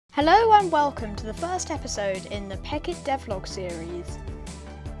Hello and welcome to the first episode in the Pekkit Devlog series.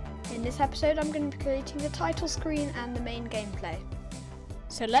 In this episode I'm going to be creating the title screen and the main gameplay.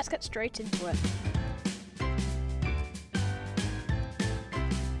 So let's get straight into it.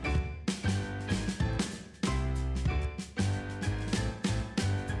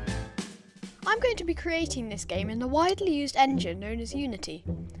 I'm going to be creating this game in the widely used engine known as Unity.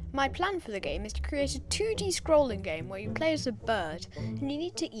 My plan for the game is to create a 2D scrolling game where you play as a bird and you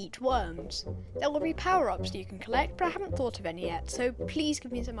need to eat worms. There will be power-ups that you can collect, but I haven't thought of any yet, so please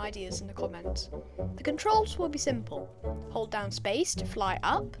give me some ideas in the comments. The controls will be simple. Hold down space to fly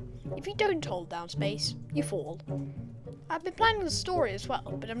up. If you don't hold down space, you fall. I've been planning the story as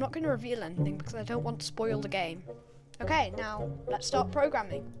well, but I'm not going to reveal anything because I don't want to spoil the game. Okay, now let's start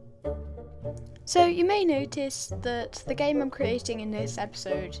programming. So you may notice that the game I'm creating in this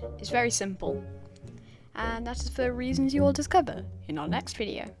episode is very simple, and that is for reasons you will discover in our next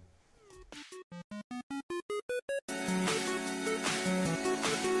video.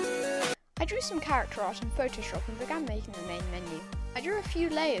 I drew some character art in Photoshop and began making the main menu. I drew a few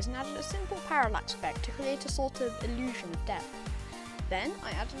layers and added a simple parallax effect to create a sort of illusion of depth. Then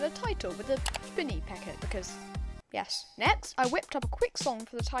I added a title with a spinny Pekkit because yes. Next, I whipped up a quick song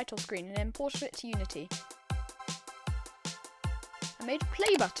for the title screen and imported it to Unity. I made a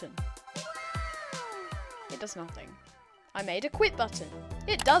play button. It does nothing. I made a quit button.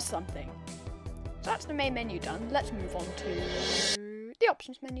 It does something. So that's the main menu done. Let's move on to the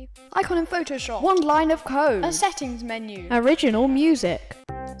options menu. Icon in Photoshop. One line of code. A settings menu. Original music.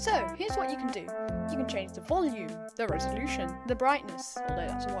 So, here's what you can do. You can change the volume, the resolution, the brightness, although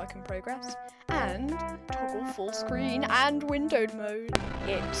that's a work in progress, and toggle full screen and windowed mode.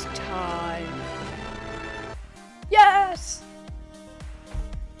 It's time. Yes!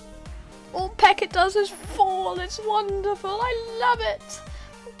 All Pekkit does is fall. It's wonderful. I love it.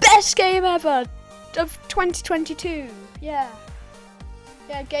 Best game ever of 2022. Yeah,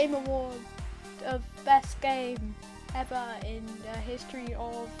 Game Award of best game ever in the history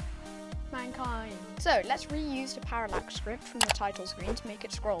of mankind. So let's reuse the parallax script from the title screen to make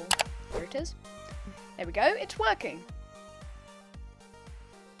it scroll. Here it is. There we go, it's working.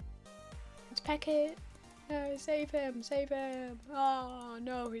 It's Pekkit. No, save him, save him. Oh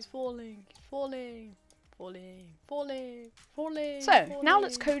no, he's falling, falling. So now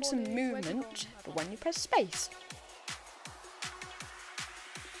let's code some movement for when you press space.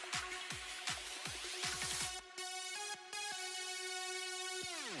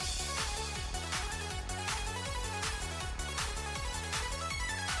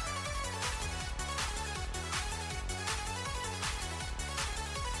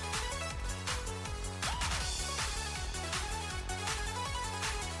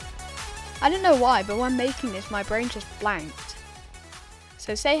 I don't know why, but when making this, my brain just blanked.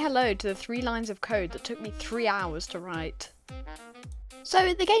 So say hello to the 3 lines of code that took me 3 hours to write.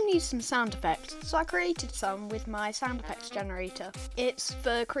 So the game needs some sound effects, so I created some with my sound effects generator. It's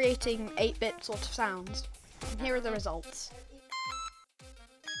for creating 8-bit sort of sounds. And here are the results.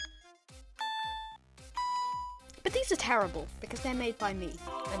 But these are terrible, because they're made by me,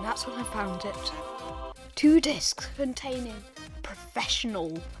 and that's when I found it. 2 discs containing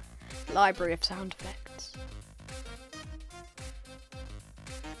professional library of sound effects.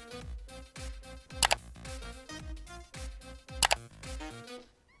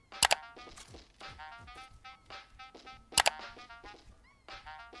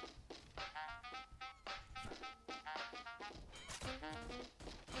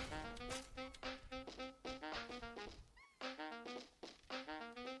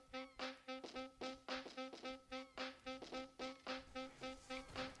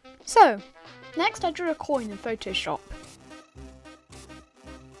 So, next I drew a coin in Photoshop.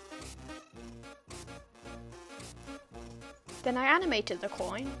 Then I animated the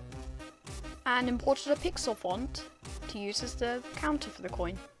coin and imported a pixel font to use as the counter for the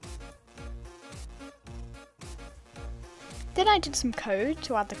coin. Then I did some code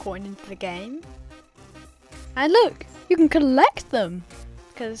to add the coin into the game. And look, you can collect them!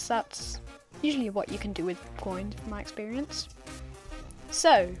 Because that's usually what you can do with coins from my experience.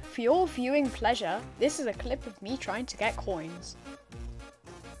 So, for your viewing pleasure, this is a clip of me trying to get coins.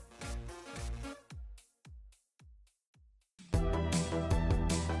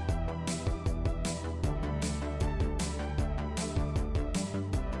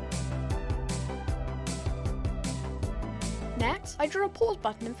 Next, I drew a pause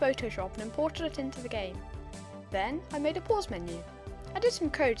button in Photoshop and imported it into the game. Then, I made a pause menu. I did some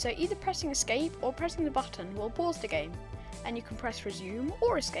code so either pressing escape or pressing the button will pause the game, and you can press resume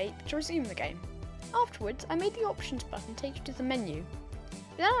or escape to resume the game. Afterwards, I made the options button take you to the menu.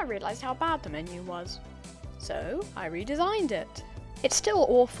 But then I realised how bad the menu was. So I redesigned it. It's still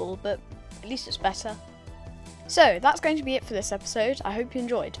awful, but at least it's better. So that's going to be it for this episode. I hope you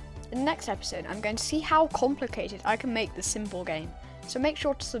enjoyed. In the next episode, I'm going to see how complicated I can make this simple game. So make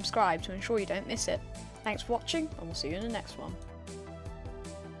sure to subscribe to ensure you don't miss it. Thanks for watching, and we'll see you in the next one.